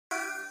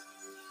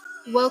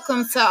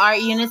Welcome to our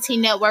Unity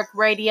Network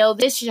Radio.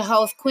 This is your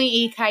host, Queen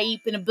E.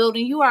 Kaip in the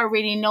building. You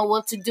already know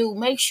what to do.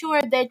 Make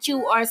sure that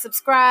you are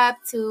subscribed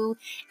to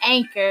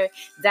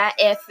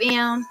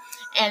Anchor.fm.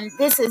 And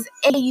this is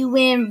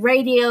AUN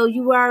Radio.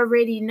 You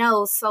already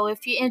know. So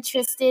if you're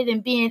interested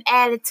in being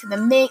added to the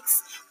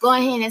mix, go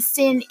ahead and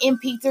send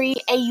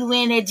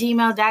mp3aun at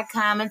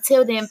gmail.com.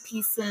 Until then,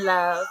 peace and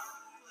love.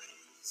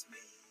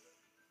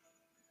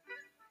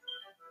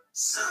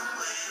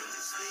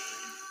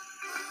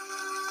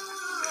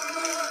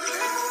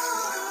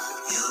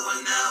 You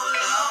will now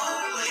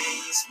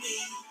always me.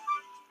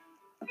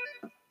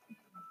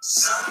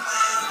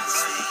 Somewhere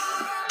between.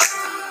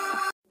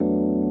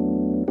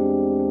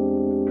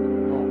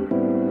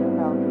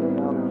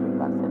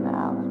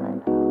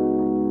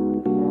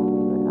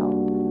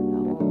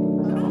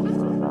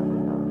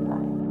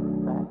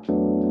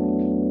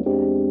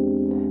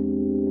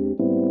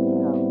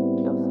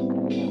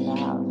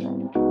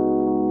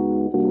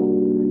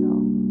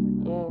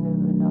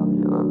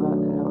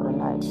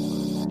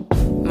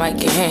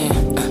 Mic in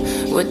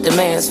hand, with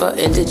demands for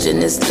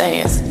indigenous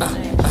lands.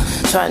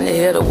 Trying to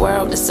heal the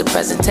world, it's a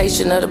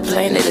presentation of the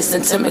plan. They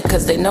listen to me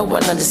cause they know I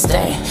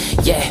understand.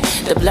 Yeah,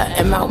 the blunt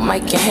and mouth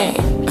mic in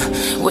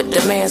hand, with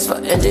demands for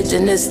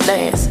indigenous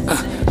lands.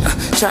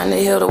 Trying to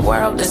heal the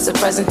world, it's a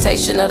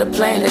presentation of the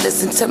plan. They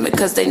listen to me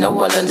cause they know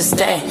I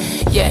understand.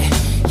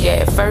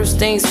 Yeah, first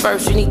things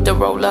first, you need to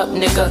roll up,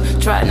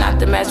 nigga. Try not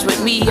to match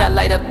with me, I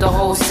light up the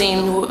whole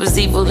scene. Who was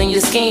evil in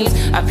your schemes?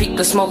 I peek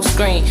the smoke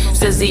screen.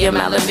 Sizzy and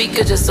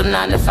Malavika, just some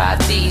 9 to 5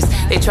 thieves.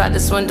 They tried to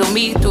swindle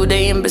me through the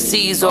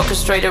embassies.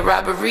 Orchestrated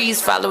robberies,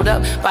 followed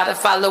up by the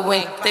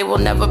following. They will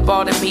never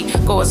bother me,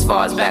 go as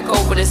far as back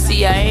over the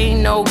sea. I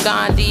ain't no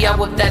Gandhi, I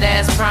whip that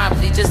ass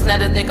promptly. Just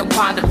let a nigga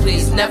ponder,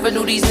 please. Never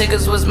knew these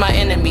niggas was my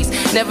enemies.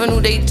 Never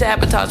knew they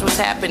sabotage was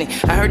happening.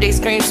 I heard they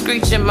scream,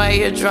 screech in my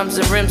eardrums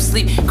and REM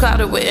sleep.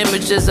 Clouded with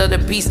images of the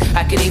beast,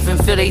 I could even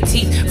feel their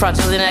teeth.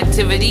 Fraudulent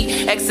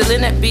activity,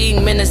 excellent at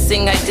being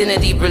menacing.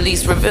 Identity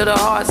release, reveal the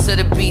hearts of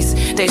the beast.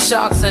 They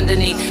sharks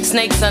underneath,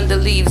 snakes under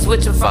leaves,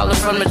 which are falling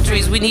from the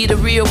trees. We need a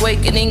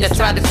reawakening. I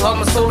tried to claw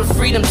my soul to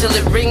freedom till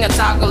it ring. I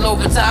toggle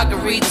over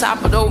toggery,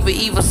 toppled over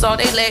evil. Saw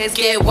they legs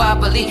get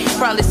wobbly.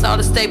 Probably saw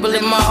the stable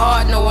in my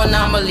heart, no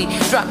anomaly.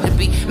 Drop the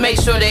beat, make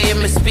sure they hear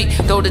me speak.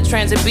 Though the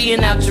transit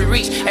being out your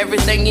reach,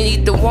 everything you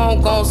need to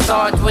want gon'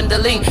 start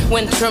dwindling.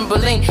 When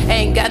trembling,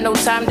 ain't got no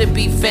time to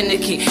be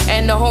finicky.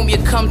 And the home you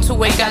come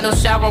to ain't got no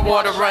shower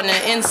water running.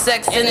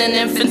 Insects in an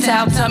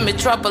infantile tummy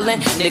troubling.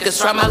 Niggas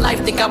try my life,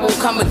 think I won't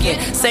come again.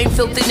 Same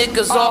filthy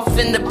niggas off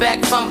in the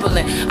back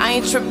fumbling. I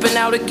ain't tripping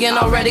out again,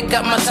 already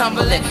got my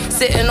tumbling.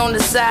 Sitting on the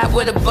side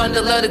with a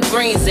bundle of the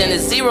greens in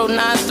it.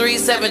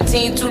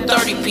 09317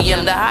 2:30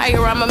 p.m. The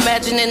higher I'm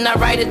imagining, I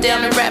write it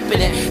down and rap it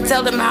in.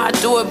 Tell them how I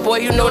do it, boy,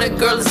 you know that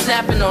girl is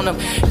snapping on them.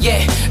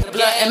 Yeah, the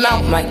blood and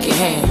mouth mic in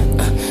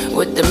hand,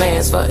 with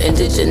demands for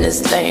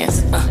indigenous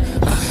lands.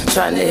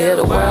 Trying to heal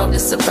the world,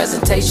 it's a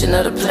presentation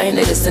of the plan.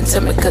 They listen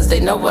to me cause they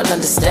know I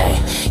understand.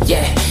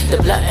 Yeah, the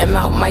blunt and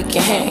mouth mic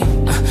in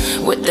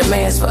hand, with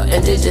demands for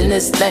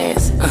indigenous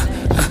lands.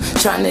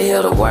 Trying to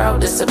heal the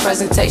world, it's a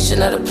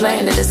presentation of the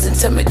plan. They listen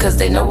to me cause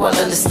they know I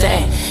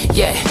understand.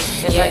 Yeah,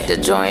 like the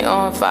joint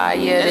on fire,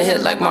 they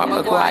hit like Mark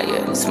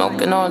McGuire.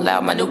 Smoking on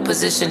loud, my new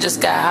position just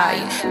got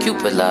higher.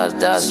 Cupid loves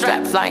the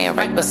strap flying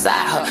right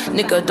beside her.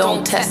 Nigga,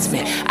 don't test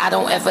me, I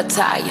don't ever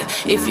tire.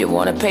 If you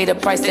wanna pay the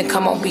price, then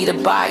come on, be the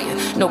buyer.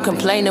 No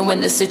complaining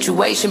when the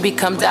situation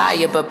become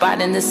dire. But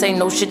Biden, this ain't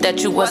no shit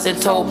that you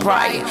wasn't told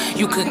prior.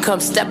 You can come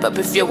step up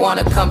if you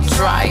wanna come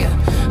try it.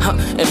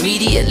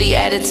 Immediately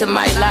added to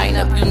my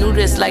lineup. You knew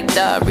this like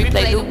the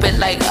replay, loop it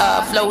like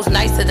flows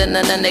nicer than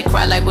none. They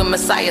cry like when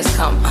messiahs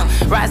come.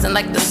 Rising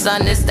like the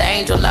sun, it's the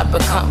angel I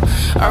become.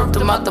 Earth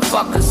the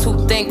motherfuckers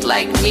who think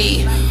like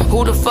me.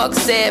 Who the fuck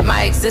said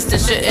my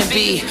existence shouldn't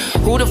be?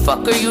 Who the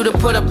fuck are you to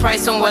put a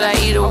price on what I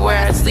eat or where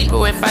I sleep,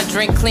 or if I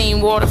drink clean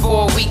water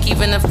for a week?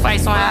 Even a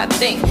price on how I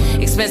think.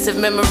 Expensive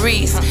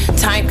memories,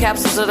 time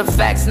capsules of the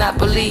facts not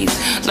believed.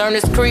 Learn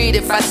this creed,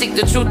 if I seek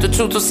the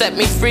truth will set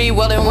me free.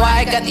 Well then why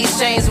I got these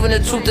chains when the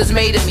truth is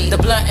made of me? The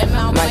blunt and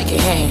mouth mic in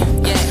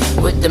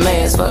hand, with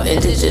demands for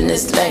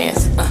indigenous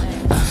lands.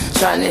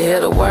 Trying to heal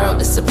the world,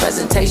 it's a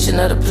presentation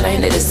of the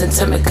plan. They listen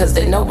to me cause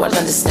they know I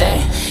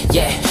understand.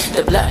 Yeah,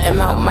 the blunt and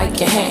mouth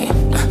mic in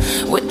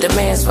hand, with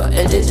demands for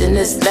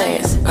indigenous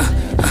lands.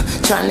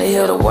 Trying to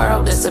heal the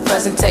world, it's a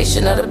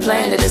presentation of the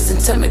plan. They listen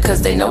to me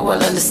cause they know I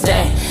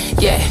understand.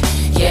 Yeah.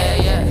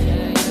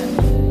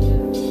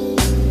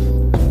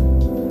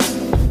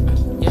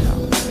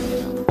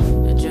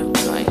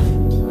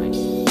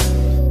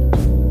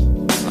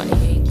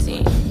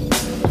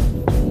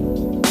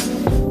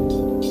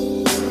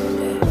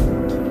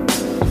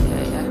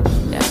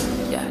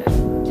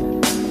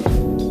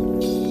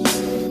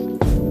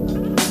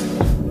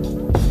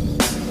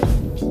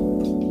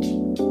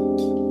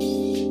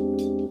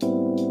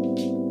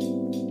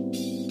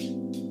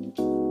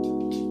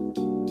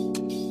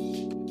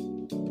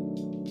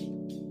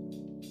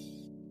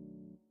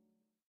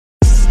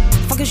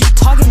 Fuck is you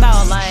talking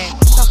about? Like,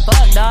 what the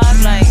fuck, dog?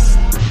 Like,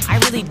 I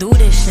really do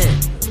this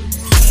shit.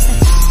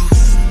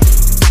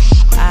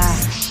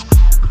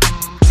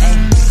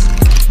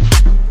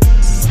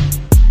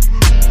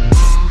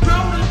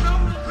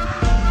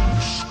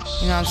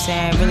 I'm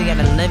saying? Really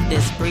gotta live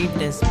this, breathe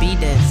this, be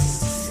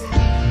this.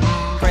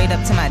 Prayed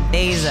up to my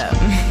days up.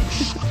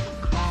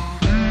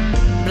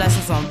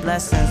 Blessings on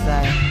blessings,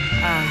 like,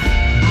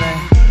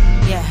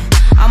 yeah.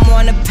 I'm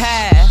on a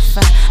path.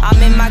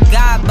 I'm in my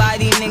God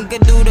body, nigga,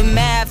 do the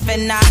math.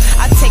 And I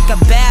take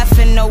a bath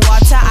in the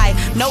water. I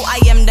know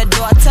I am the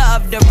daughter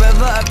of the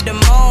river of the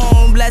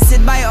moon,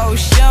 blessed by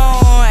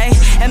ocean.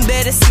 And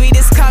bittersweet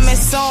is coming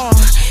soon.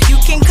 You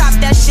can cop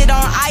that shit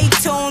on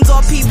iTunes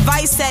or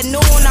P-Vice at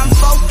noon. I'm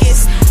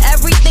focused.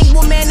 Everything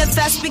will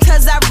manifest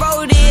because I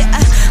wrote it.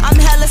 I'm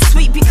hella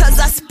sweet because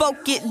I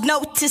spoke it.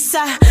 Notice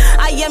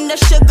I am the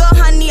sugar,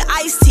 honey,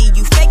 iced tea.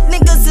 You fake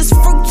niggas is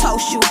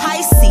fructose, you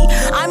high C.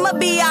 I'ma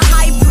be a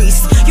high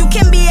priest. You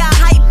can be a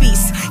hype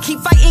beast. Keep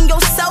fighting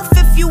yourself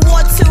if you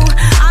want to.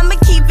 I'ma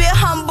keep it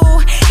humble.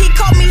 He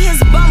called me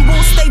his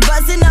bumble. Stay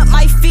buzzing up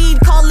my feed,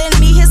 calling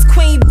me his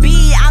queen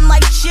bee. I'm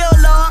like, chill,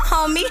 little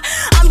homie.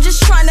 I'm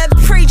just trying to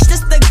preach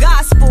this the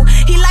gospel.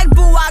 He like,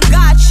 boo, I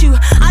got you.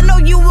 I know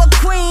you a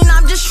queen.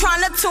 I'm just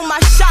trying to tune my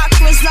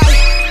chakras like.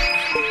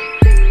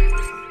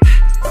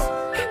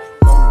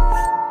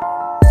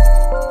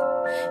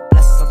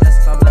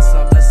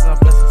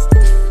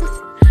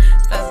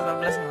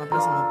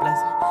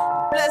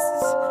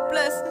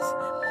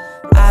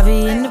 I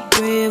be in the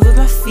crib with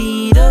my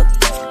feet up.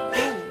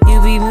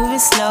 You be moving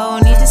slow,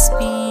 need to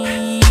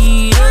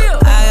speed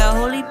up. I got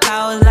holy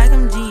powers like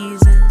I'm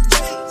Jesus.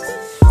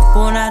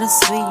 Born out of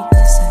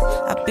sweetness,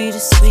 I be the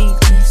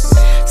sweetness.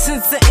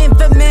 Since the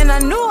infant, man, I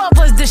knew I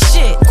was the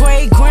shit.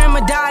 Great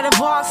grandma died of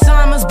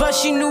Alzheimer's, but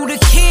she knew the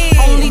kid.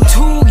 Only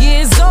 2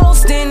 years old,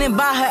 standing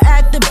by her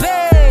at the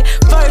bed.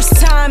 First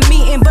time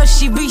meeting, but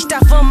she reached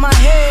out for my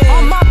head.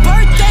 On my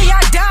birthday,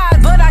 I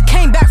died, but I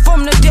came back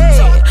from the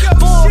dead.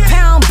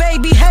 4-pound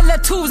baby, hella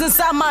tubes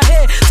inside my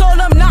head. Told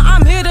them, nah,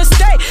 I'm here to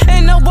stay.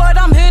 Ain't no word,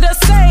 I'm here to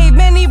save.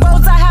 Many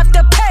roads I have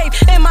to pave,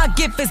 and my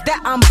gift is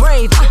that I'm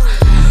brave.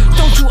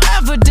 Don't you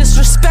ever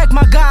disrespect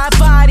my God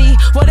body.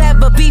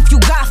 Whatever beef you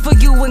got for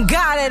you and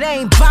God, it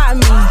ain't by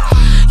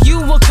me.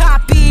 You a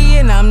copy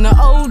and I'm the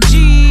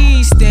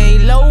OG. Stay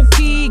low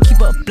key, keep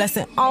a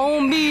blessing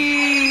on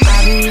me.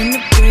 I be in the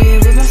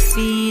crib with my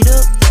feet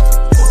up.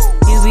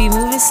 You be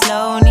moving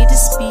slow, need to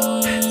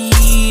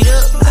speed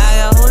up. I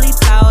got holy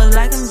powers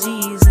like I'm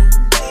Jesus.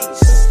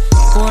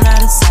 Born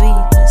out of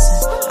sweetness,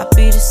 I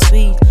be the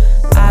sweet.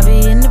 I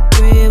be in the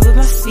crib with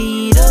my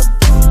feet up.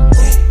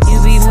 You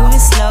be moving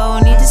slow,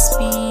 need to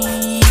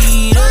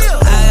speed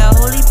up. I got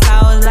holy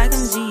powers like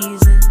I'm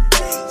Jesus.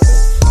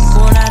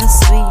 Born out of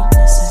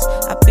sweetness,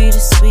 I be the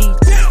sweet.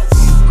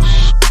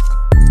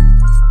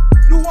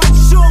 New York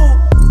Show.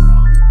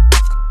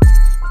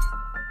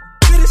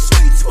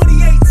 Bittersweet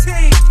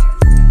 2018.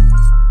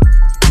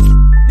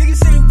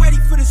 Niggas ain't ready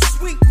for the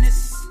sweetness.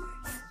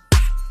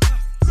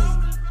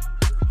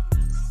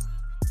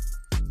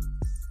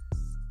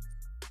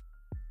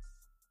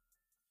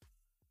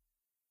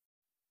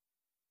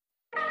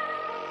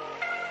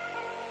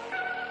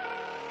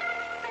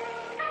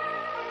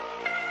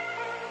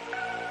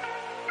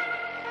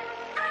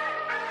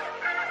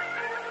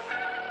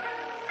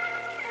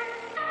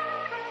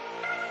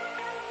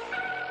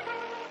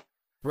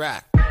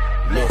 Right.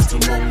 Lost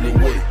along the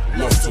way,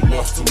 lost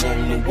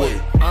along the way.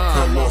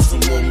 Got lost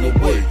along the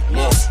way,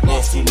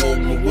 lost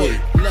along the way.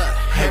 Look,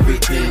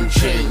 Everything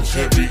changed,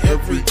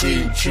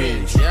 everything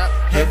changed. Yep.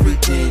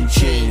 Everything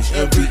changed,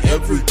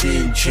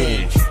 everything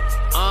changed.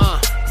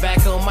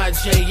 Back on my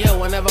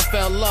J.O. I never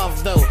fell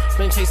off though.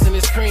 Been chasing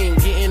this cream,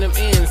 getting them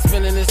in,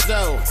 spinning this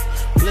dough.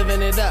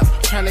 Living it up,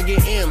 trying to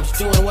get M's,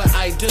 doing what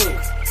I do.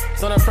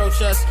 Don't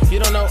approach us, you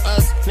don't know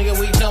us, nigga,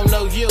 we don't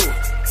know you.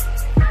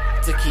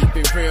 To keep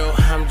it real,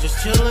 I'm just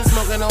chillin',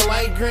 smoking on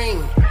light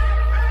green.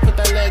 Put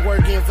that leg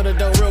work in for the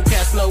dough, real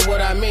cats know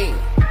what I mean.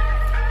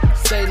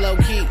 Stay low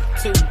key,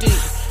 too deep.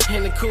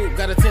 In the coupe,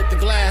 gotta tint the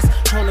glass.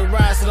 On the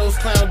rise so those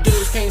clown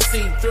dudes can't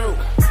see through.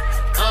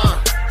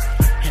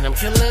 And I'm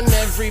killing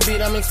every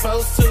beat I'm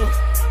exposed to.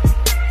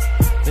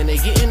 Then they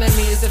getting at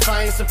me as if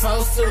I ain't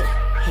supposed to.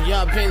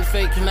 Y'all been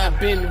fake and I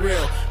been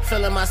real.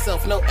 Feeling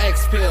myself, no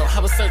X pill. I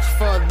was searching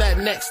for that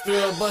next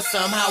thrill, but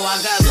somehow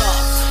I got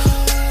lost.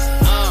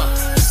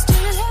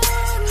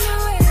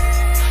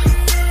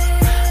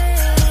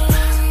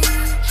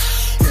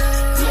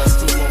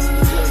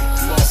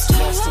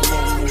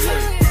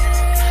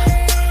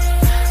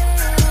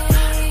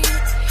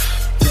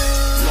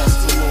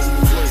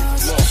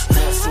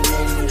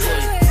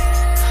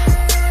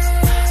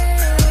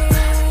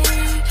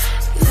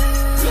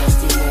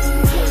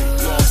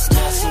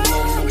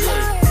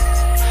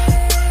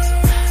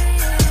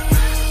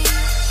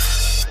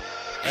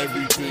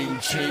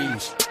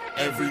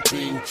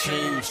 Everything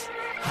changed.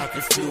 I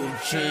can feel the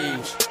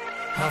change.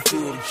 I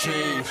feel the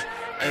change.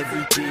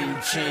 Everything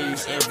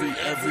changed.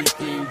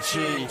 Everything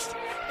changed.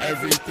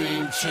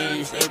 Everything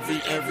changed.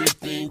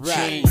 Everything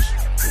changed.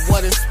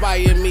 What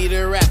inspired me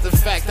to rap? The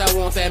fact I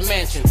want that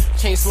mansion.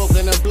 Chain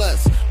smoking the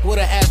blunts with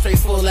an ashtray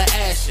full of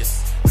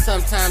ashes.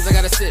 Sometimes I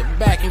gotta sit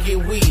back and get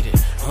weeded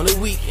on the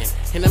weekend.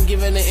 And I'm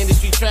giving the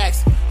industry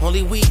tracks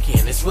only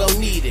weekend. It's well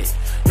needed.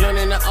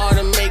 Learning the art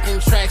of making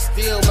tracks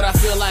still, but I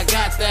feel I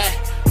got that.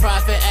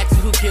 Prophet actor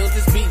who killed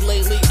this beat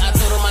lately. I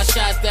told him I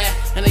shot that.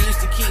 And I used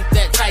to keep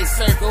that tight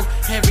circle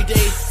every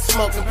day,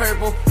 smoking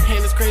purple.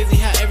 And it's crazy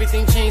how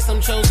everything changed.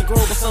 Some chose to grow,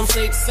 but some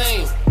stayed the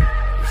same.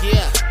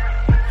 Yeah.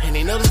 And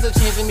they notice the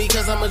change in me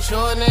cause I'm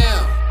mature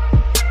now.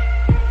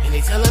 And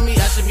they telling me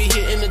I should be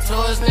hitting the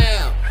tours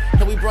now.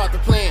 And we brought the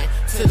plan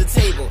to the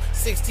table.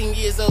 16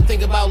 years old,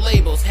 think about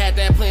labels. Had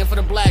that plan for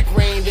the black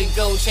rain, big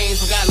gold chains,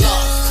 but got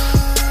lost.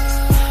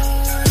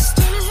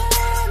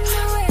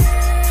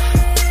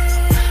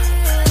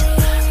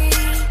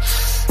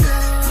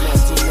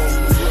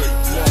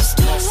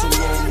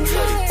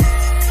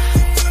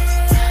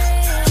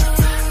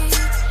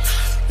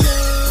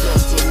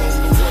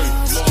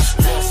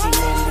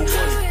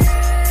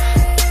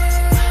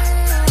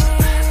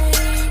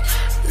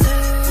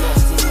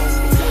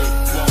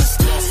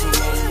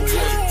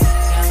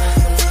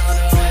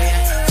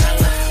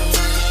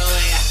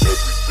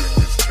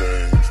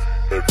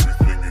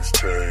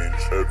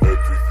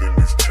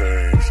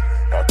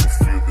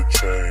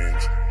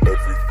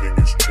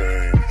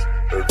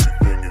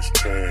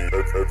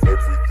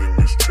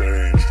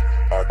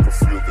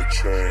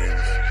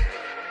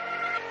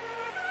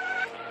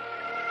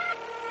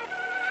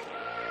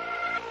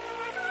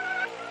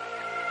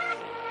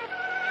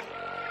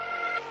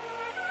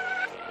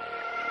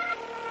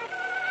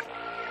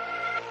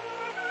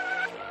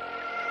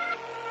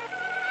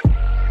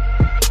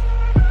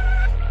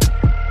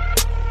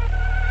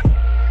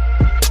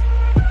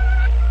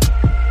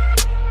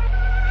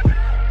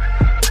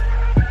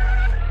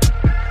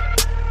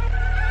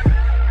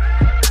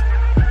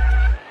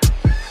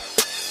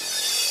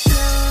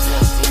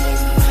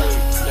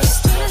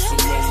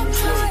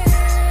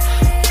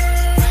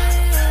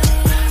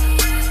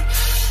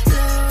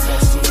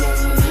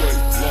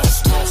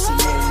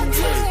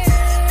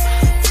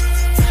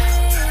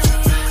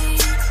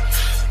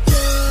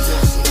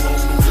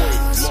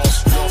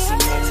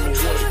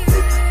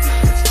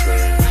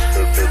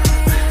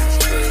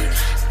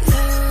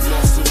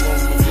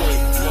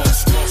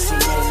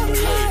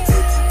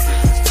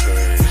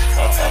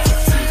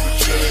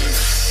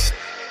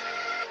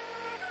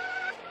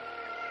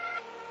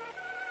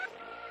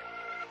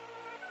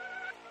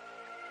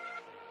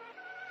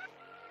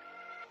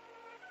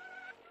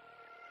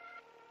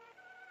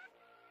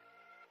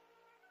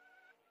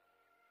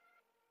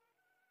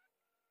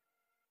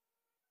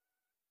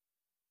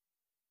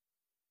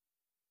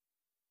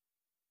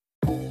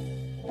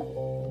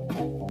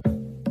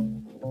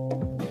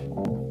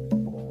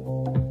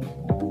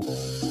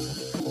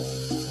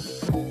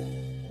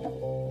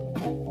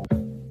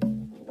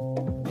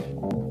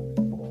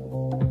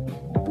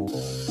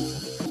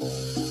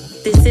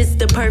 This is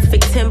the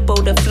perfect tempo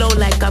to flow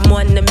like I'm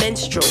on the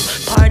menstrual.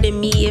 Pardon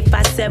me if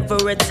I sever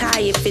a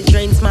tie, if it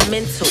drains my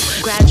mental.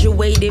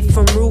 Graduated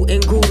from root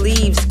and grew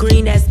leaves,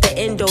 green as the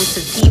endo.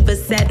 Sativa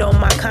sat on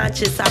my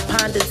conscience, I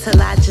ponder till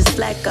I just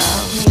let go.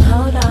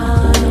 Hold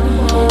on,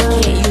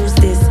 can't use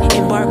this.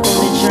 Embark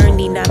on a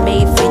journey not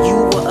made for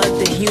you or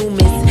other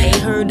humans. Ain't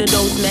heard of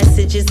those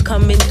messages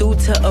coming through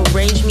to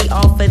arrange me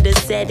off of the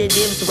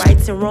sedatives.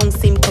 Rights and wrongs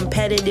seem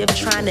competitive,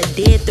 trying to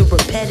dead the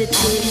repetitive.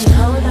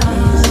 Hold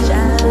on, it's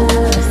just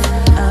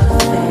a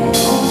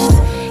phase.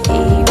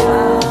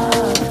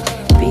 Evolve,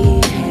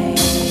 behave.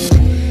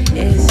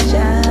 It's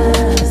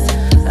just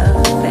a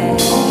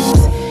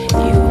phase.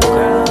 You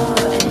grow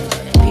and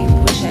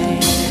people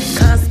change.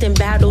 Constant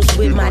battles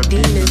with my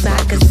demons, I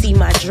can see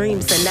my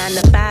dreams. A 9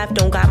 to 5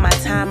 don't got my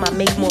time, I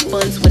make more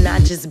funds when I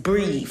just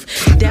breathe.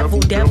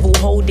 Devil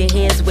holding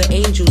hands with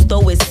angels,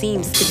 though it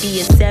seems to be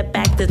a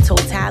setback. The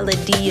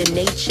totality of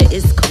nature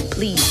is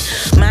complete.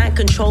 Mind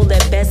control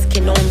at best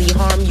can only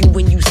harm you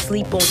when you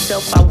sleep on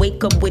self. I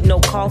wake up with no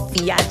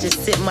coffee, I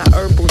just sip my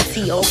herbal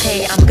tea.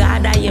 Okay, I'm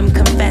God, I am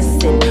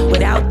confessing,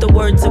 without the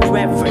words of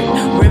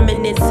reverend.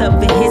 Remnants of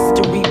a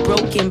history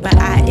broken, but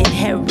I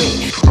inherit.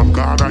 I'm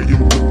God, I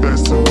am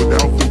confessing,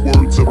 without the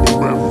words of a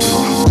reverend.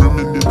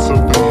 Remnants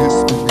of the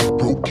history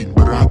broken,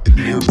 but I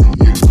inherit.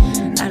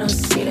 I don't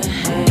see the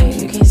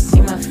hate, you can't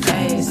see my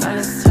face. All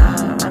this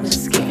time, I'm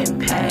just getting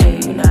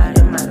paid. You're not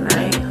in my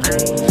lane.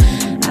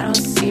 I don't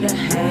see the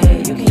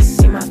hate, you can't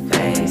see my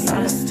face.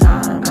 All this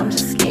time, I'm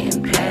just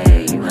getting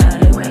paid. You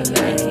not in my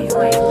lane.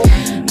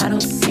 I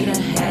don't see the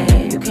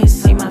hate, you can't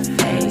see my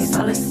face.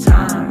 All this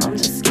time, I'm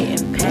just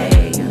getting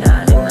paid. You're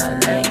not in my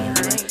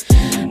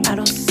lane. I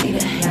don't see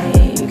the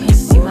hate, you can't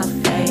see my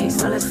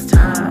face. All this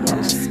time,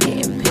 I'm just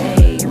getting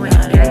paid. You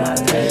not in my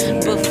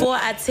lane. Before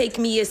I take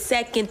me a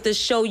second to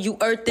show you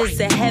earth is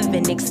a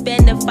heaven.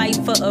 Expand the fight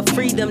for a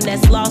freedom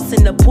that's lost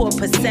in the poor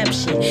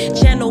perception.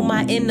 Channel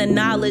my inner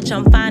knowledge,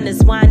 I'm fine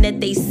as wine that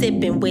they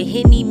sipping. With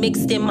Henny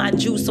mixed in my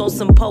juice on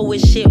some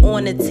poet shit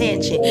on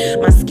attention.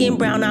 My skin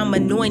brown, I'm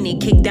anointed.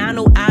 Kick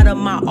Donald out of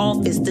my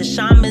office. The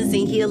shamans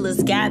and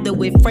healers gather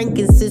with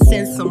frankincense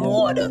and some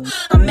water.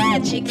 I'm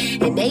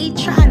magic, and they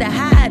try to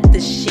hide the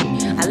shit.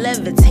 I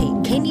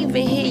levitate, can't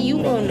even hear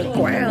you on the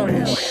ground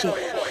and shit.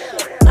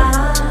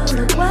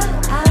 look what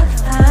I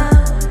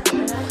found.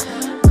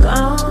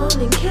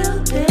 Gone and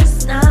killed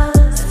this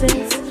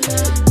nonsense.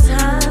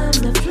 Time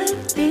to flip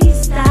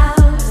these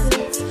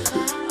thousands.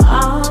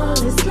 All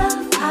this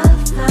love I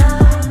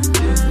found.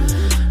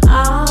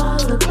 Oh,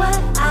 look what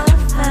I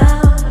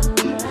found.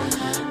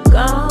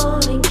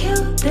 Gone and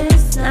killed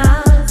this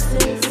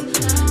nonsense.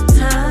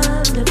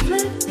 Time to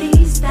flip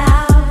these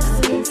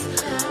thousands.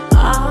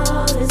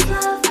 All this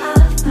love I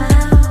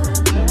found.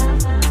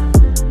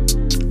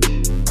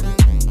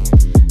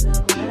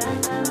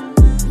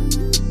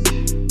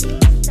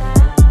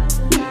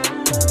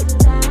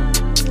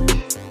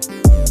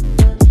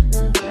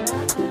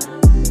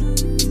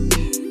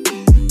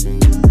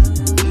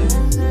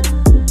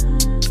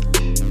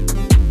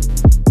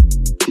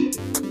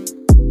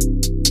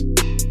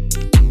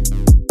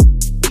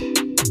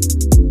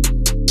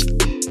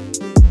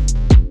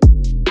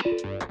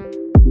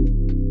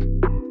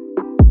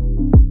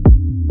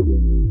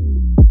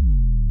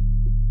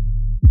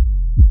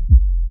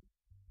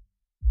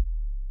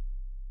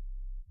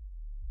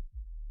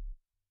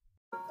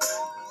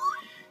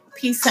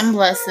 Peace and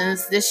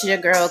blessings. This is your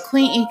girl,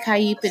 Queen E.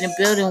 Kayip, in the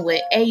building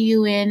with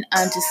AUN_radio.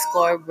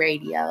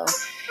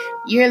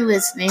 You're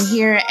listening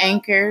here at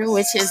Anchor,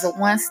 which is a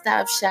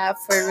one-stop shop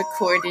for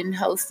recording,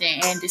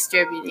 hosting, and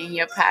distributing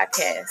your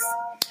podcast.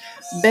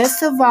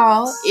 Best of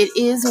all, it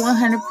is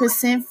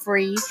 100%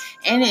 free,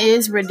 and it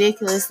is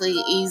ridiculously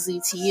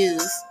easy to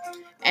use.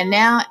 And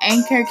now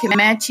Anchor can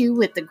match you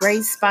with the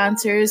great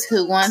sponsors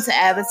who want to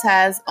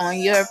advertise on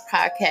your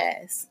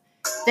podcast.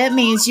 That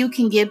means you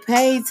can get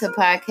paid to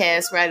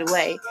podcast right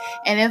away.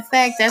 And in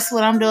fact, that's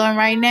what I'm doing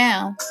right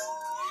now.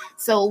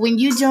 So when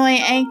you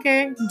join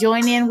Anchor,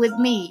 join in with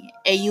me,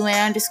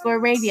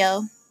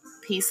 AUN_radio.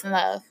 Peace and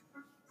love.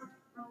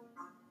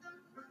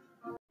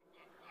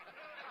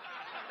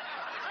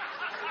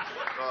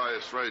 Oh,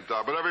 it's right,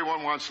 Doc. But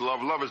everyone wants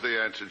love. Love is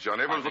the answer,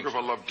 Johnny. Everyone's looking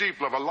for love,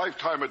 deep love, a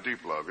lifetime of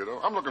deep love, you know.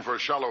 I'm looking for a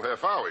shallow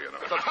half hour, you know.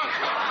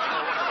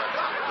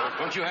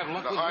 Don't you have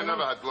luck with I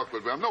never had luck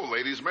with them. No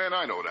ladies, man.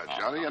 I know that,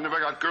 Johnny. I never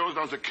got girls when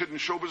I was a kid in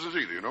show business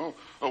either, you know.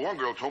 One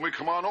girl told me,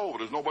 come on over.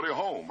 There's nobody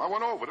home. I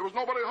went over. There was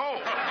nobody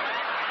home.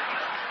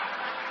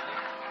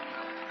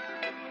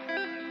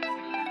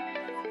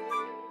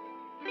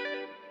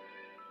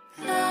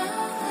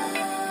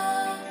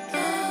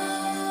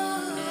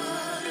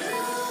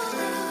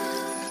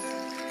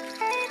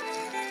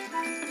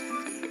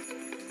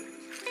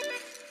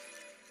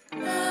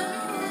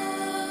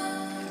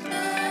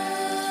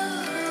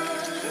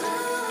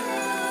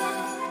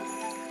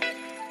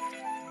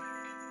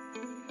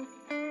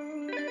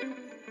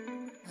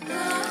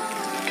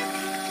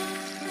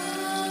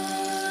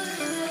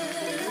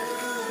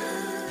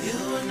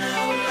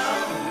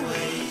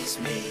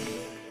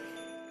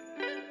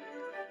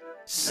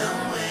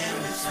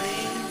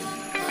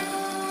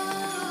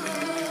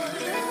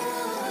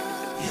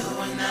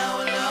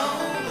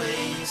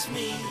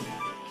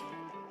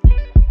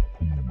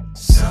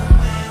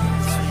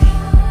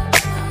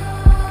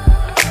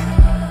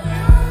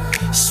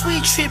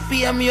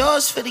 Trippy, I'm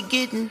yours for the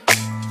getting.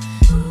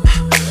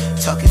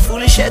 Talking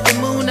foolish at the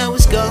moon, I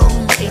was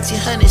gone.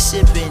 1800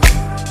 sipping.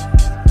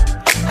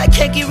 I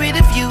can't get rid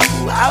of you.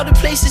 All the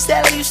places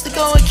that I used to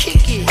go and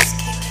kick it.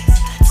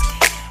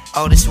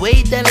 All this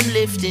weight that I'm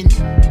lifting.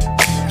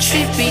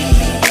 Trippy,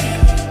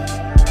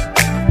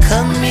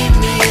 come meet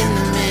me in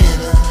the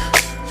middle.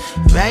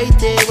 Right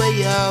there where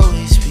you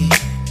always be.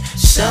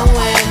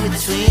 Somewhere in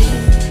between.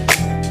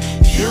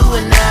 You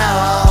and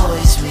I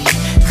always meet.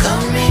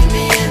 Come meet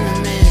me in the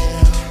middle.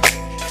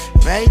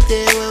 Right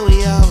there where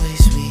we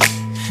always meet.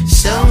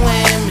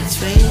 Somewhere in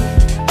between.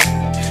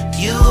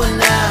 You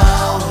and I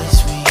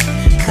always meet.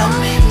 Come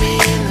meet me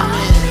in the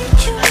middle.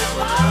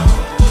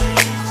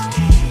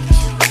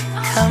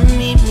 Come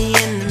meet me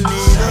in the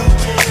middle.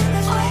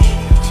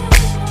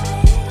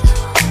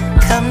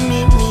 Come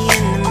meet me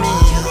in the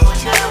middle.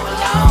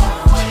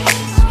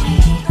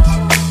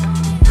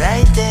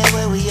 Right there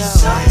where we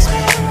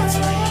always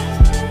meet.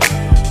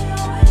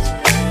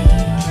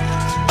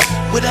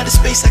 Without a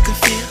space I can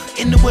feel.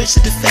 In the words to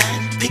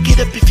define, pick it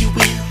up if you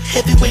will.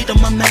 Heavyweight on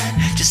my mind,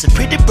 just a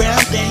pretty brown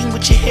thing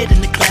with your head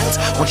in the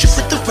clouds. Won't you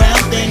put the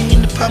round thing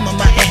in the palm of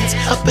my hands?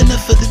 Up and up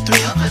for the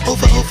thrill,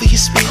 over your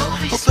spill.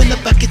 Open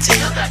up, I can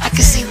tell, I can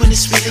see when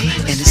it's real.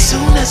 And as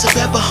soon as I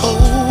grab a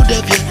hold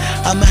of you,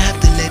 I'ma have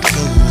to let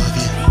go of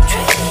you.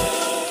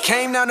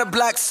 Came down the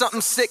block,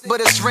 something sick, but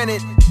it's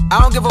rented.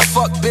 I don't give a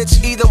fuck, bitch,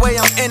 either way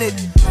I'm in it.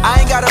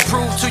 I ain't gotta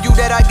prove to you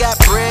that I got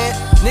bread.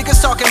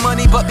 Niggas talking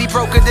money, but be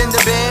broker than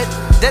the bed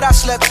that I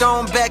slept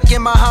on back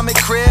in my Muhammad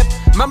crib.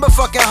 Remember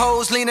fucking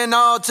hoes leaning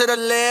all to the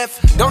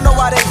left. Don't know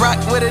why they rock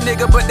with a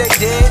nigga, but they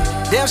did.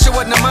 Damn sure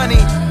wasn't the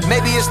money,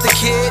 maybe it's the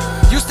kid.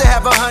 Used to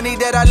have a honey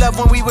that I loved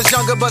when we was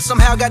younger, but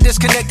somehow got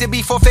disconnected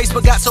before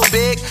Facebook got so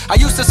big. I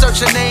used to search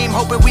her name,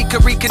 hoping we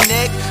could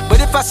reconnect. But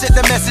if I sent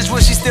the message,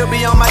 would she still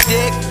be on my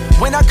dick?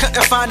 When I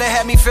couldn't find her,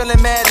 had me feeling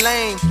mad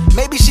lame.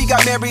 Maybe she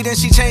got married and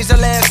she changed her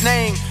last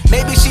name.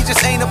 Maybe she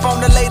just ain't up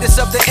on the latest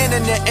of the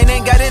internet and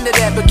ain't got into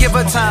that, but give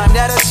her time,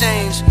 that'll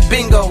change.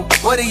 Bingo,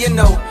 what do you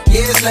know?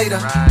 Years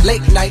later,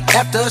 late night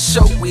after a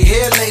show, we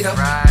here later.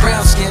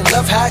 Brown skin,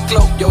 love how it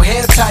glow, your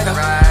hair tighter.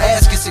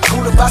 Ask, is it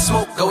cool if I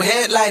smoke? Go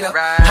ahead, lighter.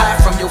 High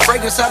from your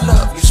fragrance, I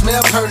love, you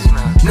smell pretty.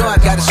 No, I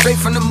got it straight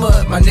from the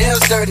mud, my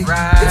nails dirty.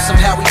 If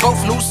somehow we both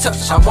lose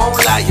touch, I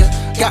won't lie ya.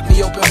 Got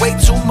me open way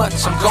too much,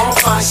 I'm gon'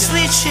 find you.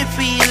 Sweet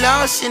trippy,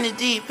 lost in the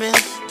deep end.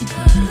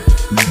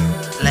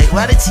 Like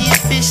water to your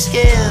fish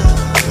scale,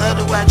 love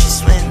to watch you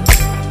swim.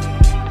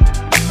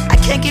 I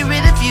can't get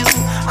rid of you,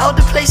 all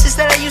the places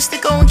that I used to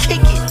go and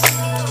kick it.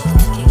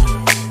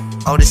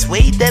 All this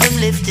weight that I'm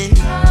lifting,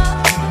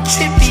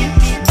 trippy.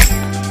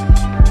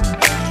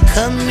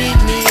 Come meet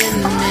me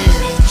in the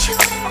middle,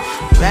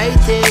 right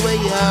there where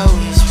you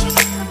always be.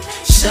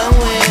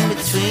 Somewhere in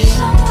between,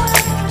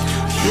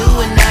 you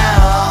and I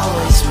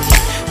always be.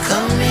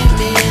 Come meet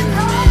me in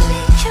the middle,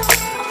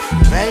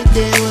 right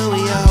there where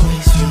we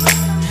always be.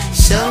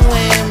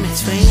 Somewhere in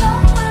between,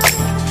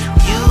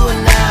 you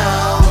and I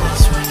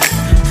always be.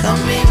 Come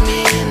meet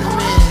me in the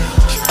middle.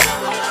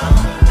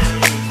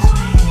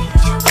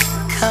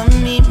 Come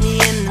meet me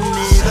in the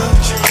middle.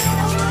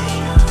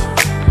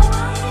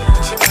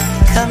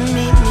 Come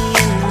meet me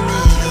in the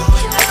middle.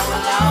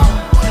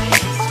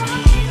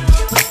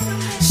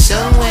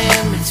 Somewhere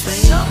in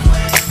between,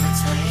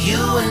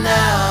 you and I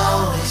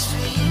always be.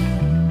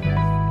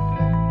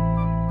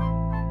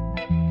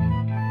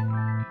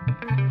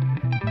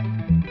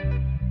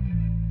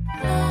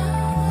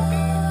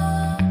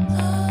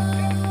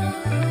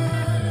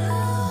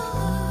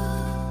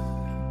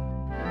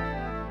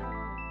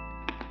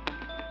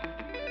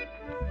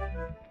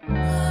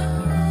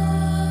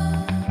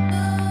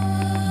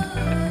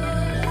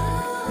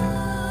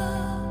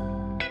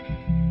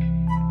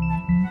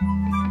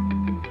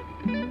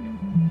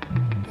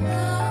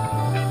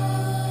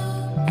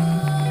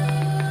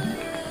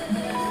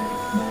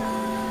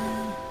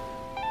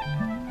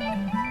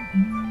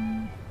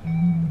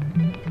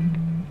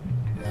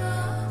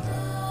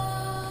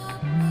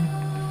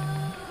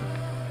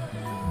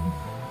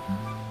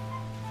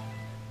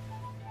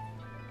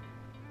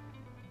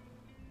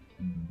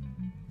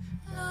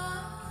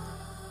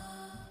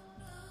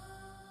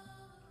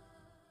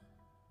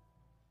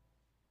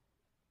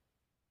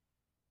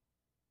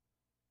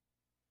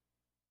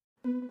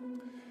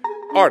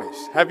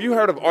 Artists, have you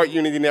heard of Art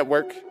Unity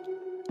Network?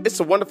 It's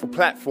a wonderful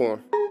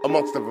platform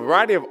amongst a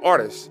variety of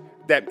artists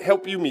that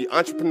help you meet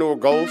entrepreneurial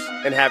goals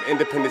and have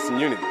independence and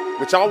unity,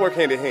 which all work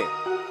hand in hand.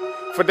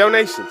 For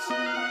donations,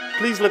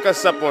 please look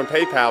us up on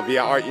PayPal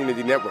via Art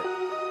Unity Network.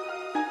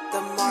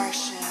 The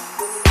Martian.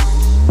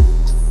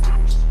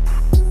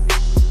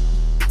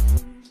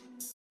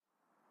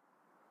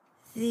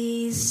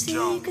 These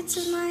secrets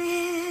in my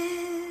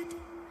head,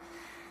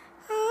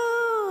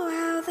 oh,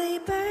 how they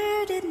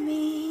burden me.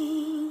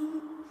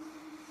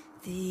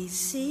 These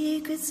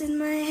secrets in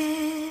my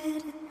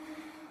head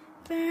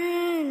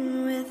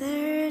burn with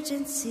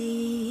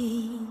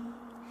urgency.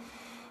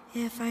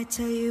 If I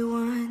tell you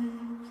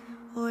one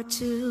or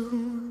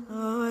two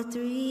or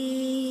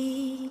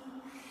three,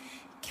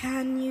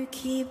 can you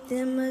keep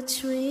them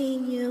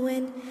between you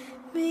and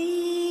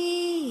me?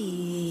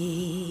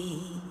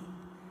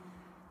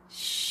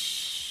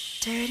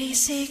 Dirty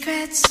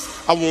secrets.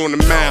 I want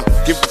them out,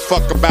 give a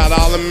fuck about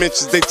all the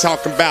mentions they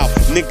talking about.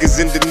 Niggas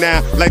in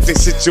denial, like their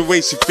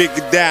situation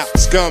figured out.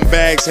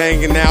 Scumbags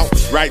hanging out,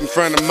 right in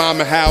front of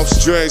mama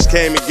house. Drugs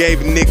came and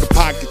gave a nigga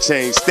pocket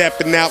change,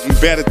 stepping out in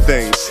better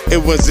things.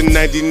 It was in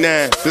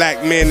 99,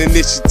 black man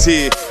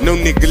initiative, no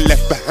nigga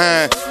left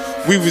behind.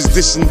 We was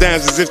dishing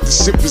dimes as if the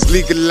shit was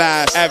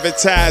legalized.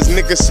 Advertised,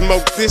 nigga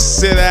smoke this,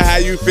 said how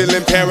you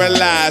feeling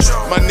paralyzed.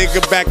 My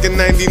nigga back in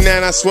 99,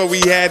 I swear we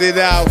had it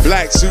out.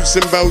 Black suits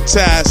and bow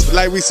ties,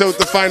 like we sold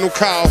the final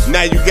call.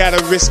 Now you gotta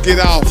risk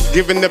it all,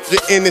 giving up your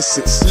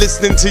innocence.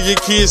 Listening to your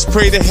kids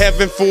pray to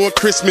heaven for a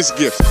Christmas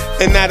gift.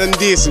 And I done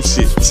did some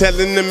shit,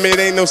 telling them it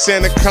ain't no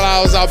Santa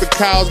Claus, all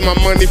because my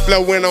money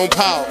flow went on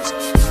pause.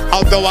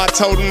 Although I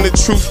told them the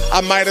truth,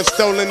 I might have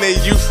stolen their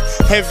youth.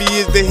 Heavy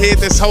is the head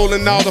that's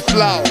holding all the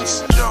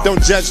flaws.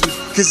 Don't judge me,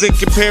 cause in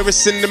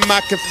comparison to my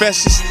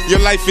confessions, your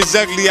life is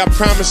ugly, I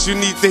promise you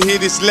need to hear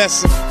this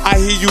lesson. I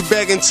hear you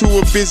begging to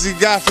a busy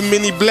God for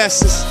many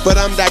blessings, but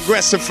I'm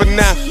digressing for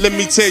now, let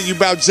me tell you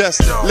about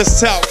Justin. Let's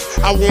talk,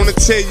 I wanna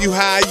tell you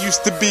how I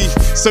used to be,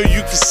 so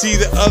you can see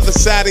the other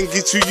side and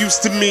get you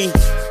used to me.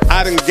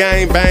 I done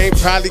gang bang,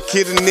 probably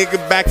kid a nigga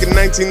back in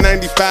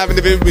 1995, and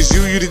if it was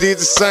you, you'd did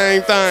the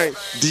same thing.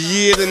 The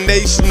year the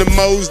nation, the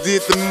Mo's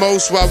did the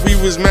most, while we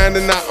was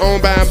minding our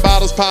own, buying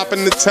bottles,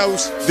 popping the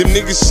toast. Them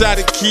niggas shot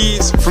at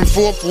kids from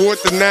 4th Ward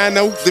to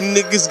 9-0. Them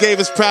niggas gave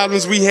us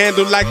problems we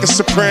handled like a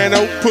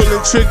soprano.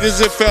 Pulling triggers,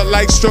 it felt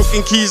like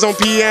stroking keys on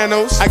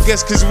pianos. I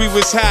guess cause we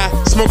was high,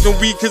 smoking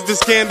weed cause the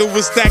scandal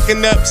was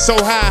stacking up so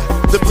high.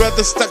 The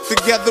brothers stuck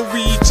together,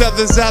 we each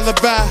other's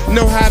alibi,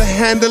 know how to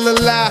handle a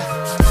lie.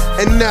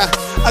 And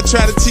I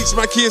try to teach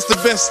my kids the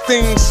best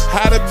things,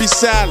 how to be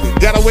silent.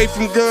 Got away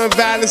from gun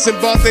violence and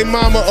bought their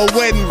mama a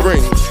wedding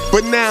ring.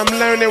 But now I'm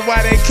learning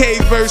why that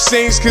cave verse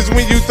sings, cause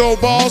when you throw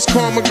balls,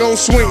 karma gon'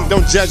 swing.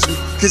 Don't judge me,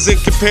 cause in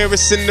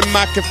comparison to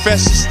my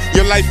confessions,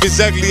 your life is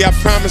ugly, I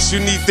promise you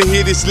need to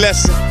hear this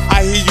lesson.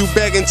 I hear you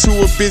begging to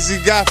a busy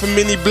God for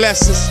many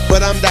blessings,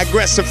 but I'm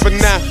digressing for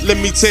now. Let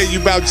me tell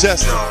you about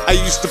Justin. I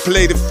used to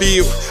play the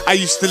field, I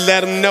used to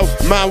let him know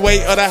my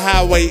way or the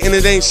highway, and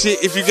it ain't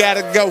shit if you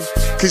gotta go,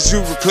 cause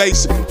you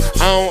replaceable.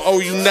 I don't owe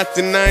you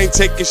nothing, I ain't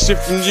taking shit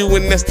from you,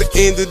 and that's the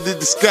end of the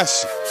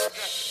discussion.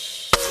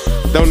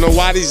 Don't know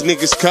why these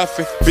niggas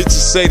cuffing.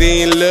 Bitches say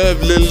they in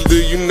love, little do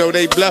you know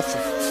they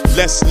bluffing.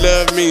 Less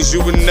love means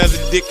you another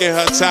dick in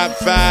her top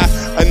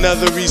 5,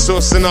 another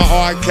resource in her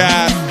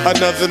archive,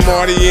 another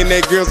Marty and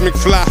that girl's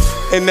McFly.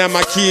 And now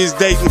my kids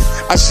dating.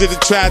 I should've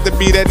tried to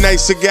be that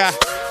nicer guy.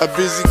 A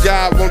busy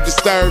guy won't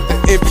disturb the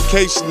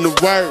invocation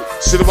of word.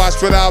 Should've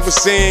watched what I was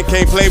saying,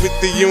 can't play with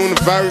the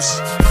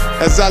universe.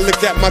 As I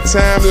look at my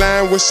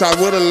timeline, wish I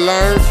would've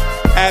learned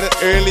at an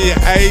earlier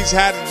age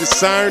how to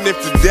discern if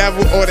the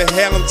devil or the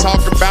hell I'm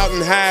talking about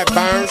and how it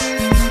burns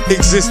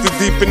existed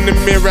deep in the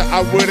mirror.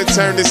 I would've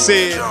turned and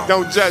said,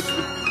 don't judge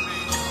me,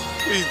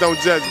 please don't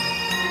judge me.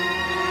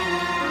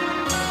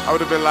 I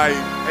would've been like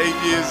 8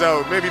 years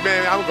old, maybe,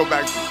 man, I would go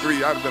back to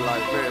 3. I'd have been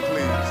like, man,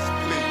 please.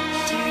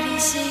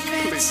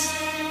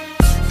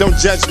 Don't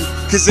judge me,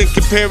 cause in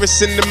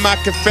comparison to my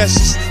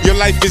confessions, your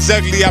life is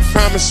ugly, I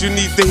promise you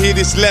need to hear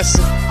this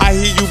lesson. I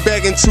hear you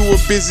begging to a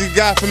busy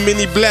God for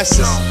many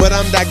blessings, but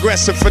I'm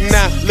digressing for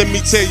now. Let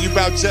me tell you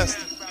about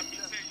Justin.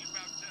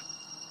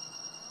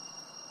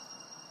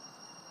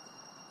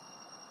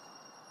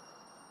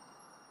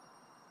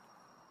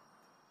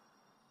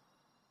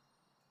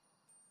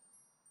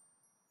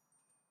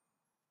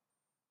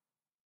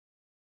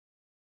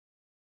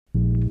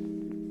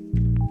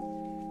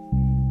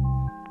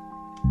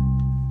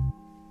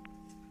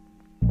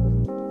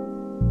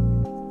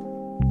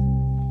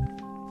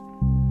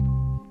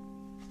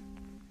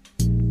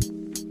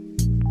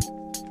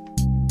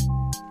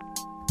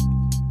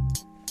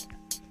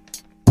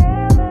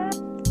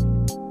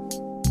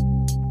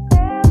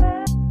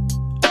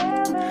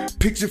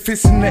 Picture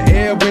fists in the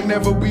air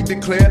whenever we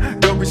declare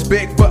the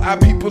respect for our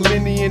people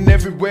any and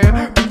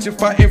everywhere. Picture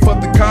fighting for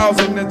the cause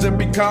and not just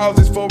because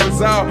it's for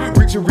resolve.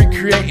 Picture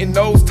recreating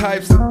those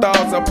types of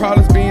thoughts. Our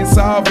problems being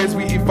solved as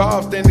we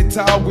evolve, standing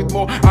tall with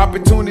more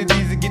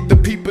opportunities to get the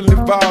people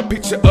involved.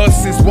 Picture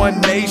us as one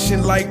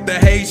nation like the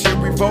Haitian,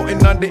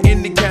 revolting under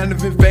any kind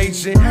of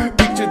invasion.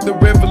 Picture the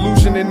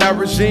revolution in our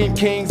regime,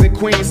 kings and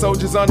queens,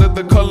 soldiers under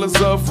the colors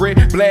of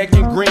red, black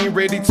and green,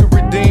 ready to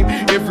redeem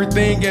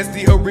everything as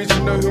the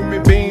original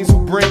human beings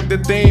who bring the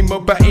theme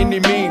up by any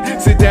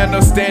means. Sit down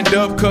or stand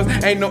up, cause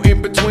ain't no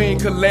in between.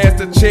 Collapse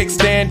the check,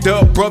 stand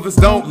up, brothers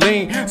don't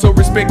lean. So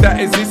respect our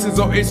existence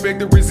or expect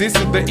the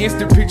resistance. The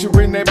instant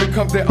picturing that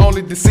becomes their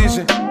only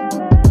decision.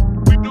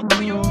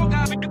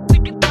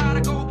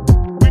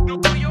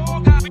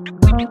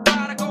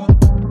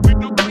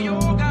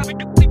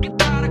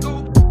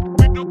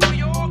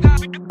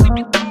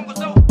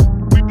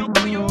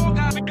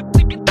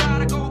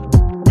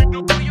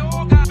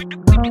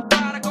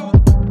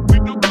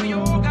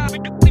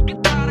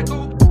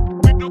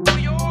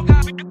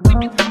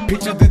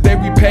 Picture the day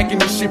we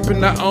packing and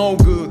shipping our own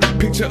goods.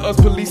 Picture us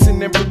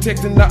policing and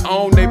protecting our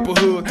own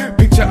neighborhood.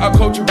 Picture our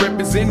culture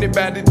represented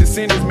by the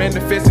descendants,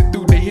 manifested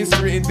through their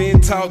history and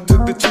then taught to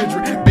the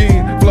children.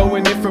 Being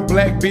flowing in from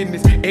black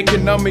business,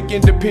 economic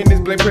independence,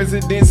 black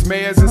presidents,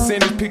 mayors and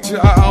senators. Picture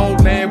our own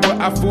land where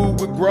our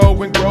food would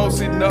grow and gross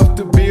enough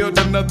to build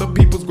another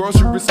people's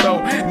grocery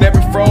store.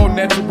 Never fraud,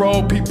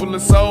 natural people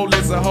of soul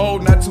as a whole,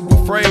 not too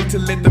afraid to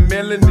let the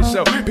melanin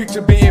show.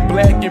 Picture being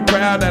black and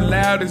proud out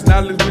loud, as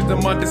knowledge,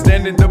 wisdom,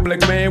 understanding the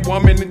black man,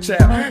 woman, and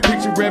child.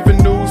 Picture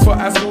revenues for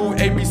our school,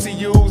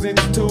 ABCUs,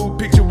 Institute.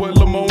 Picture what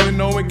Lamo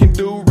and Owen can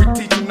do,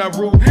 reteaching our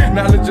root.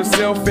 Knowledge of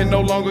self and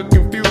no longer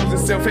confused, and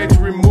self-hatred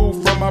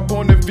removed from our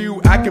point of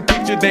view. I can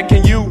picture that,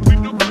 can you?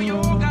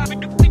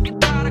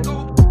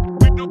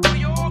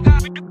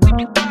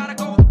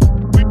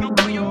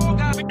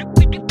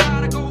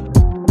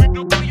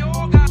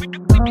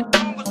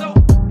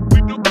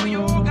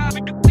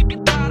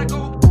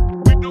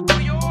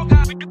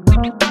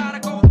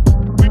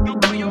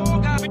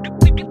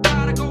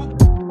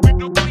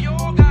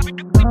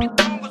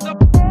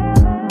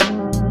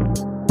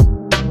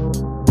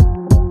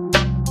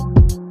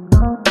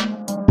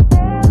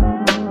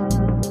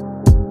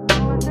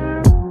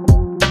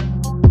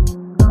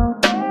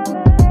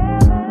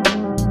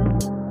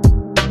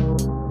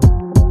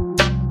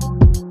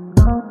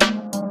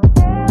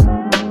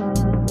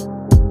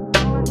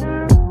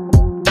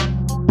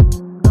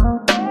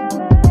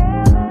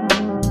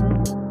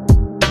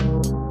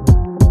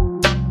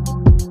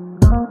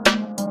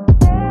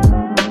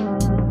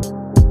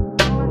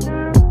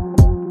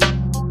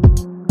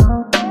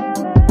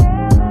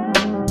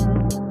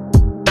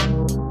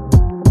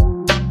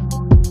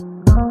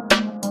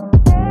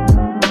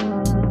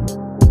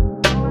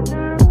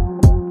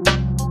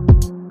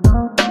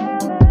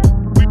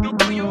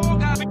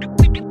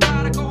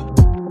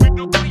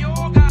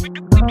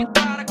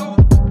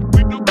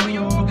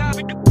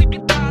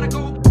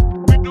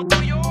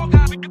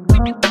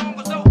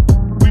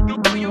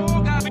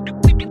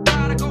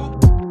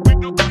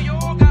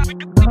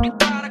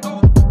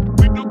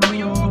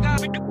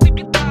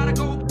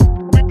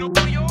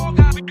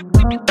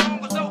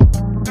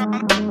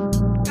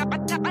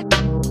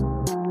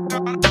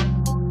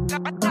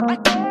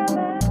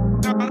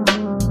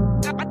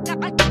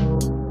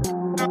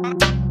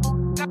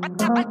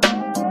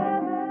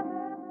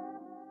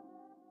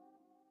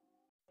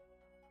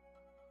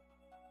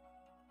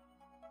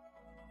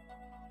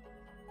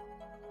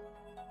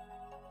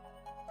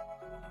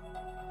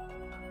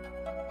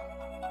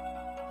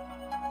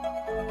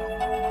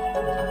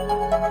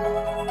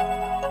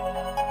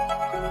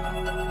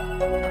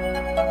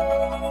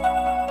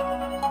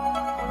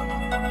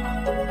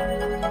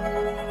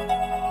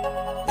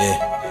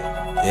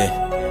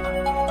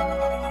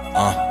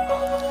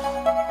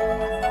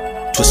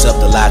 Twist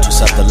up the lie,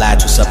 twist up the lie,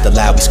 twist up the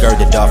lie. We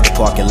skirted off the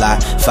parking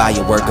lot.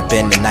 Firework up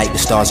in the night, the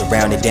stars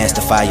around it dance,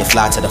 the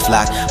firefly to the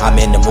flock. I'm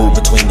in the mood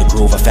between the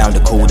groove. I found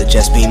it cool to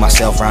just be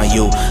myself around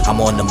you.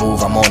 I'm on the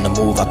move, I'm on the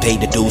move. I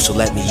paid the dues, so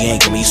let me in,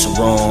 give me some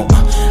room.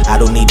 I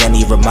don't need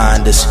any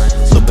reminders.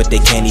 Look, but they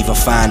can't even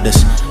find us.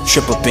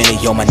 Trip up in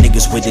it, yo, my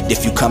niggas with it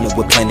if you coming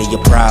with plenty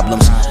of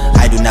problems.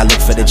 I do not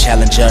look for the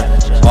challenger.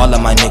 All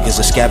of my niggas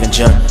a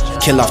scavenger.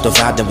 Kill off the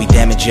vibe, then we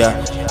damage ya.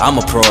 I'm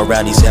a pro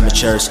around these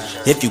amateurs.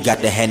 If you got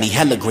the Henny,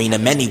 hella green,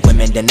 and many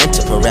women, then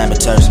into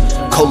parameters.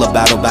 Cola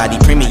bottle body,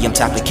 premium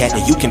topic cat,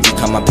 then you can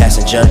become my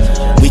passenger.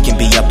 We can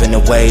be up in the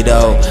way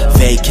though.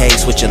 Vacate,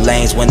 switch your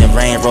lanes when it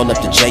rain. Roll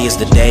up the J as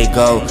the day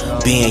go.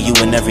 Being you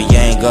in every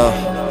angle.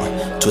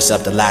 Twist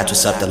up the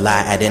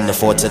lie, add in the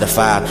 4 to the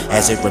 5.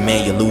 As it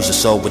remain, you lose your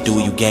soul. What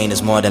do you gain?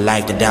 Is more than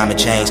life than diamond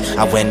chains.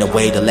 I went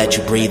away to let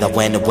you breathe. I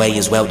went away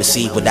as well to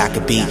see what I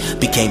could be.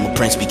 Became a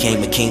prince,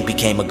 became a king,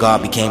 became a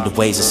god, became the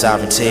ways of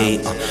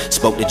sovereignty.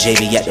 Spoke to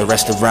JB at the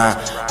restaurant.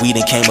 We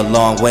done came a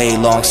long way,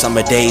 long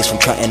summer days from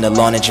cutting the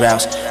lawn and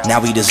droughts. Now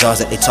we the czars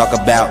that they talk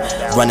about.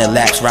 Running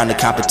laps, round the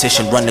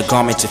competition, run the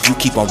garments if you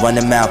keep on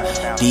running out.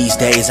 These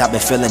days I've been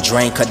feeling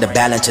drained, cut the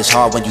balance, it's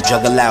hard when you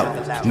juggle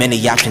out.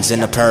 Many options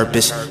and a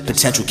purpose.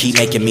 Potential keep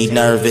making me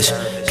nervous.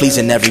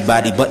 Pleasing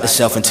everybody but the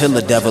self until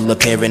the devil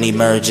appear and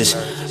emerges.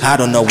 I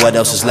don't know what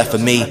else is left for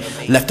me.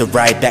 Left to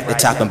right, back to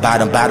top and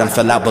bottom. Bottom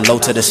fell out below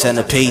to the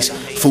centerpiece.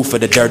 Food for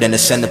the dirt and the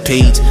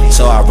centipedes.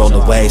 So I roll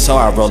away, so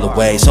I roll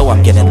away. So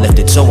I'm getting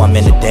lifted, so I'm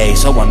in the day.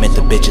 So I'm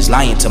into bitches,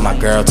 lying to my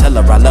girl. Tell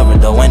her I love her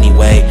though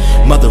anyway.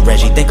 Mother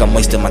Reggie, think I'm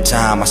wasting my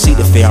time. I see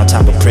the fear on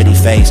top of pretty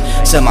face.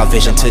 Sell my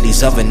vision to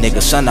these other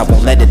niggas. Son, I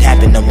won't let it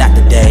happen, no not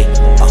today.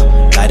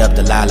 Light up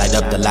the lie, light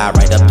up the lie.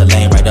 Right up the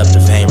lane, right up the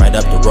vein. Right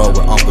up the road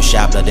where Uncle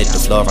Shop blood hit the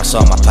floor. I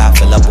saw my pop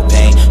fill up with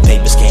pain.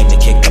 Papers came to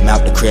kick them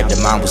out the crib. The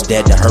mom was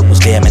dead, the hurt was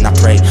there. And I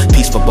pray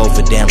peace for both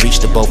of them. Reach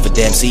to both of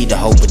them. See the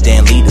hope of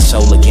them. Lead the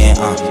soul again.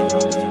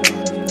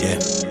 Yeah.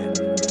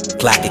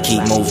 Clock to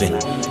keep moving.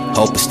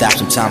 Hope it stops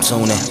sometime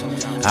sooner.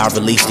 I'll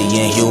release the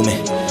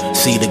inhuman.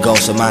 See the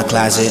ghost of my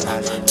closet.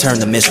 Turn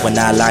the mist when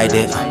I light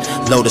it.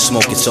 Blow the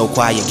smoke, it's so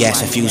quiet.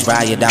 Gas infused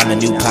riot, I'm the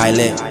new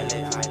pilot.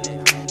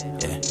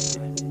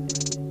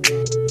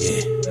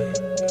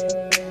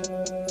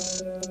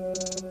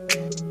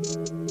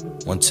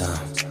 One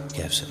time,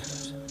 capsule,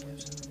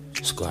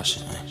 squash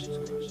it, man.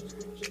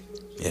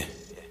 Yeah,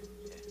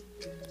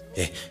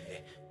 yeah.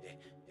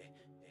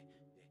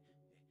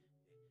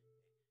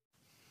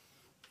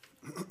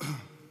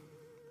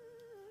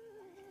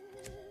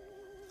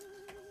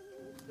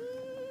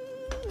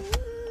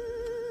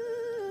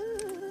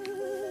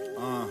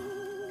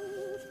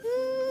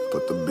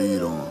 Put the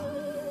beat on,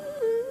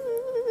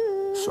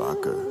 so I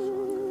could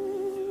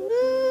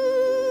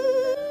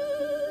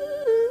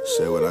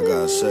say what I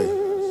gotta say.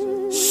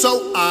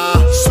 So I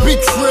speak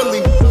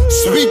freely,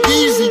 speak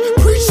easy,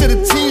 preach to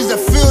the teens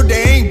that feel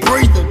they ain't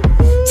breathing.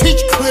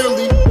 Teach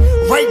clearly,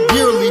 write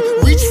dearly,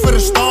 reach for the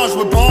stars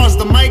with bars,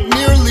 the mic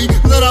nearly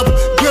lit up,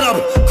 get up,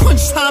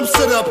 crunch time,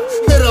 sit up,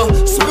 hit a,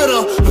 spit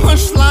a,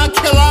 punchline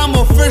killer, I'm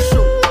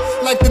official.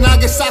 Like the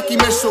Nagasaki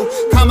missile,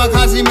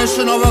 kamikaze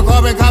mission or a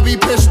carbon copy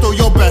pistol.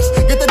 Your best,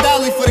 get the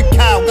dolly for the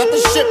cow, got the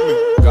shipment.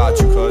 Got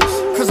you,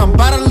 cuz I'm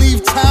about to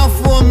leave town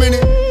for a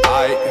minute.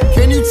 Aight.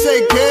 Can you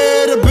take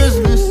care of the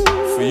business?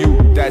 For you,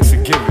 that's a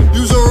given.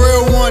 You's a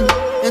real one,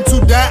 and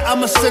to that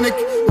I'm a cynic.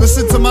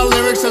 Listen to my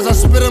lyrics as I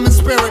spit them in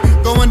spirit.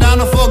 Going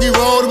down a foggy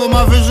road, but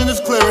my vision is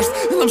clearest.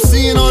 And I'm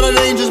seeing all the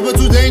dangers, but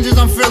too dangerous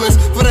I'm fearless.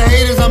 For the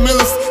haters I'm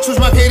illest. Switch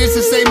my cadence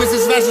and statements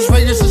as fast as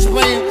fragrance is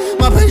playing.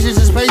 My patience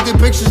is painting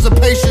pictures of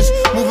patience.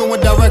 Moving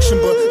with direction,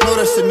 but no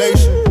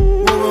destination.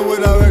 Moving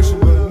with direction,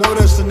 but no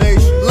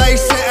destination.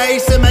 Lacing,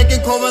 acing,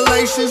 making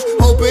correlations.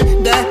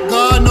 Hoping that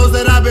God knows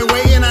that I've been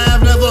waiting. I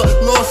have never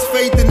lost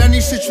faith in any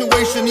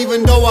situation,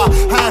 even though I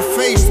have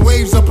faced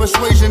waves of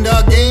persuasion. There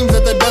are games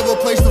that the devil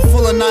plays to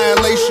full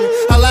annihilation.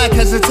 I lack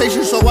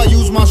hesitation, so I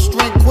use my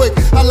strength quick.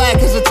 I lack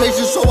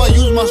hesitation, so I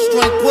use my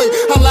strength quick.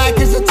 I lack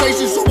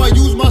hesitation, so I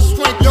use my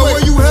strength quick. Yo,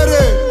 where you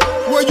headed?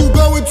 Where you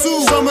going to?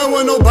 Somewhere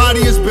where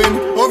nobody has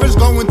been, or is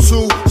going to.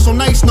 So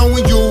nice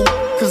knowing you,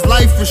 cause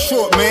life is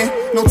short, man.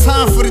 No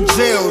time for the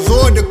jails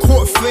or the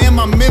court fam.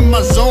 I'm in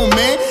my zone,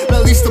 man.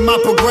 That leads to my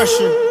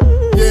progression,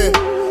 yeah.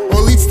 Or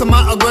leads to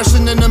my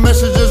aggression and the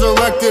message is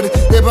erected.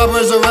 Hip-hop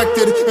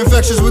resurrected,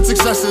 infectious with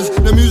successes.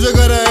 The music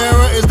of the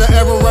era is the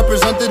era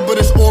represented,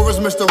 but its aura's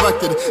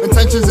misdirected.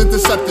 Intentions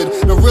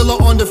intercepted. The realer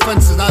on the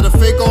fences, not the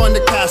faker on the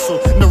castle.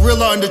 And the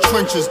realer in the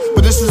trenches,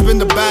 but this has been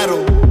the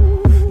battle.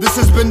 This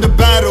has been the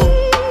battle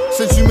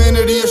since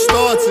humanity has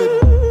started.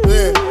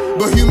 Yeah,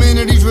 but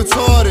humanity's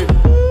retarded.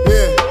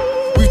 Yeah.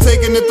 We've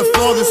taken it the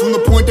farthest from the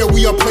point that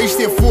we are placed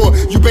here for.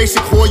 You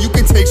basic whore, you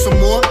can take some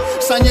more.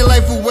 Sign your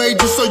life away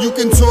just so you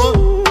can talk.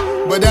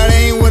 But that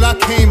ain't what I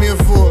came here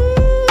for.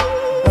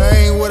 That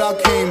ain't what I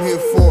came here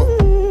for.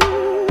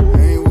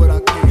 That ain't what I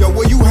came. Yo,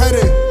 where you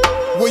headed?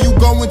 Where you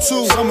going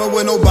to? Somewhere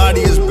where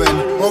nobody has been,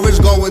 or is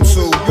going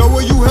to. Yo,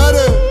 where you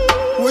headed?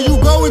 Where you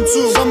going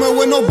to? Somewhere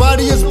where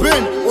nobody has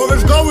been, or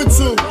is going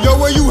to. Yo,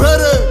 where you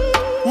headed?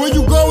 Where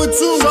you going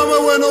to?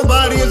 Somewhere where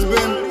nobody has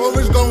been, or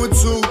is going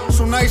to.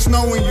 So nice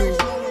knowing you.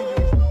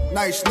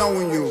 Nice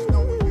knowing you.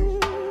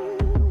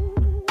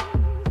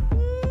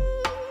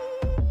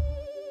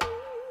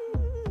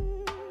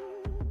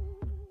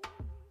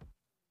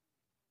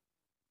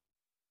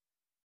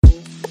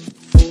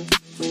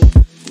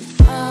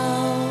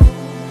 Oh,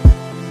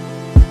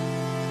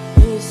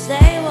 you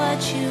say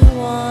what you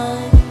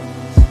want,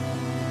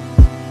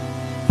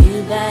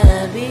 you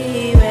better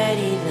be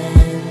ready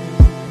then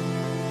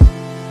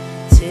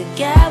to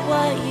get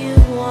what you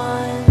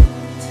want.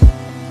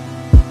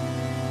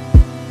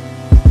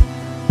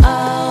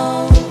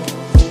 Oh,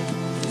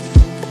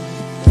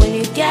 when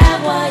you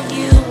get what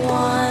you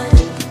want,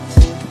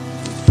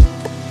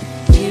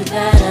 you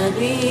better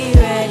be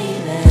ready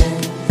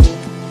then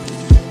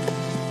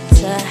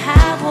to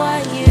have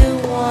what you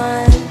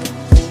want.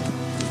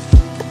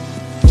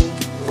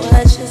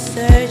 What you're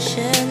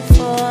searching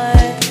for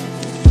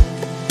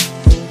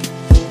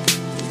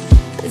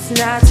is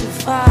not too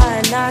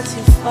far, not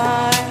too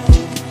far.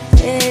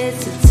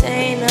 It's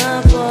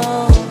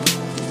attainable.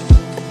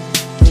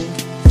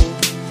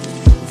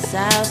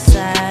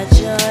 Outside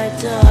your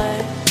door,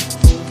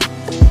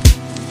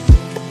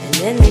 and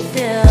then they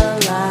feel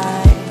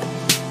like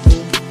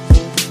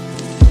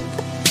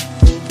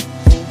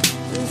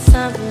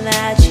something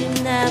that you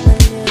never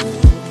knew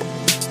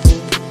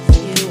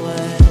you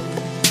were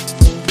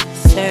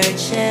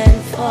searching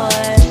for.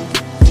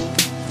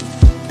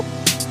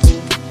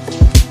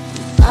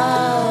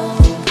 Oh,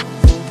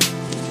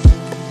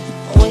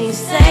 when you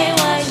say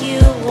what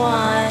you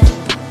want,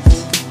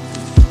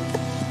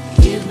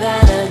 you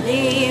better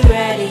be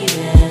ready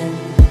then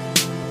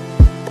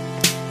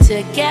to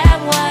get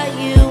what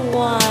you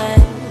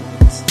want.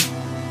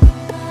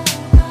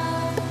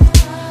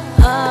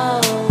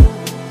 Oh,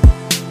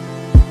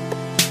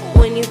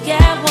 when you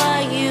get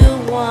what you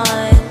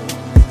want,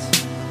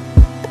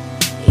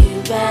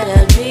 you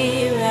better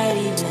be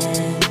ready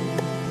then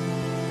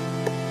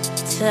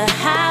to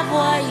have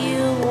what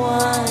you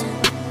want.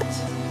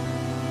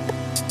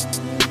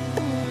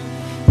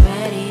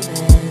 Ready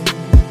then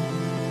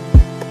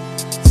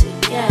to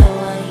get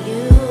what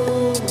you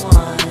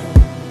want.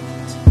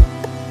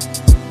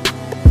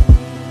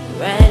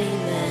 Ready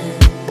then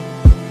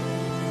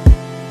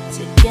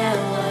to get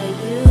what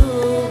you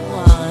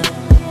want.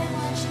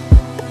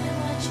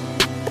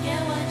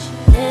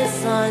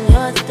 It's on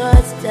your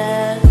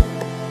doorstep,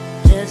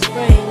 just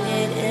bring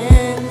it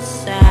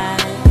inside.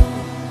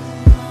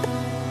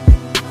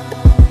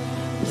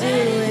 Do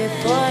it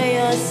for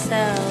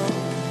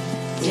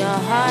yourself, your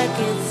heart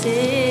gets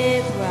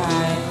it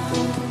right.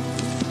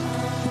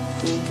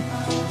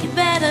 You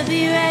better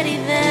be ready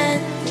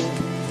then,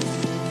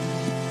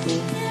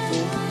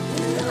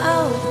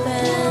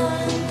 open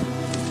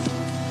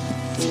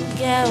to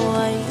get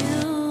what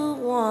you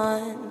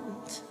want.